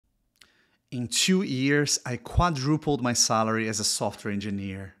In 2 years, I quadrupled my salary as a software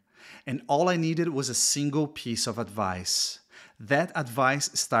engineer. And all I needed was a single piece of advice. That advice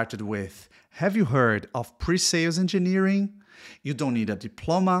started with, have you heard of pre-sales engineering? You don't need a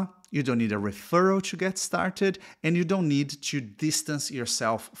diploma, you don't need a referral to get started, and you don't need to distance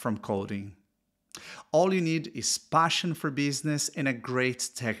yourself from coding. All you need is passion for business and a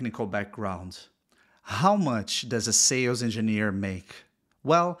great technical background. How much does a sales engineer make?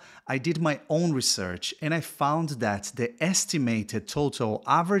 Well, I did my own research and I found that the estimated total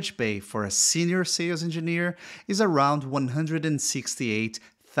average pay for a senior sales engineer is around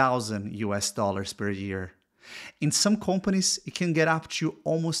 $168,000 per year. In some companies, it can get up to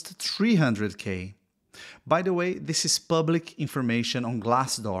almost $300K. By the way, this is public information on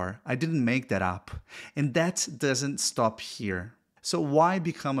Glassdoor. I didn't make that up. And that doesn't stop here. So why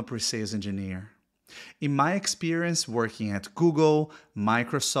become a pre-sales engineer? In my experience working at Google,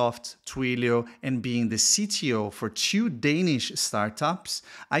 Microsoft, Twilio, and being the CTO for 2 Danish startups,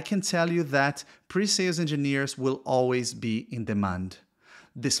 I can tell you that pre-sales engineers will always be in demand.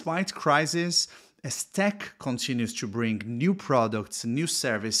 Despite crisis, as tech continues to bring new products and new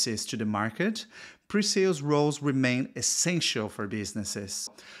services to the market, pre-sales roles remain essential for businesses.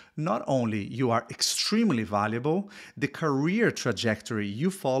 Not only you are extremely valuable, the career trajectory you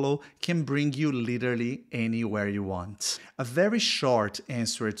follow can bring you literally anywhere you want. A very short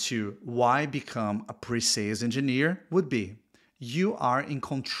answer to why become a pre-sales engineer would be, you are in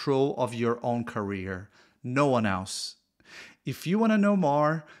control of your own career, no one else. If you want to know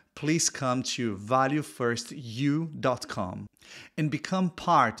more, please come to valuefirstyou.com and become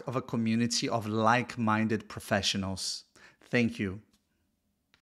part of a community of like-minded professionals. Thank you.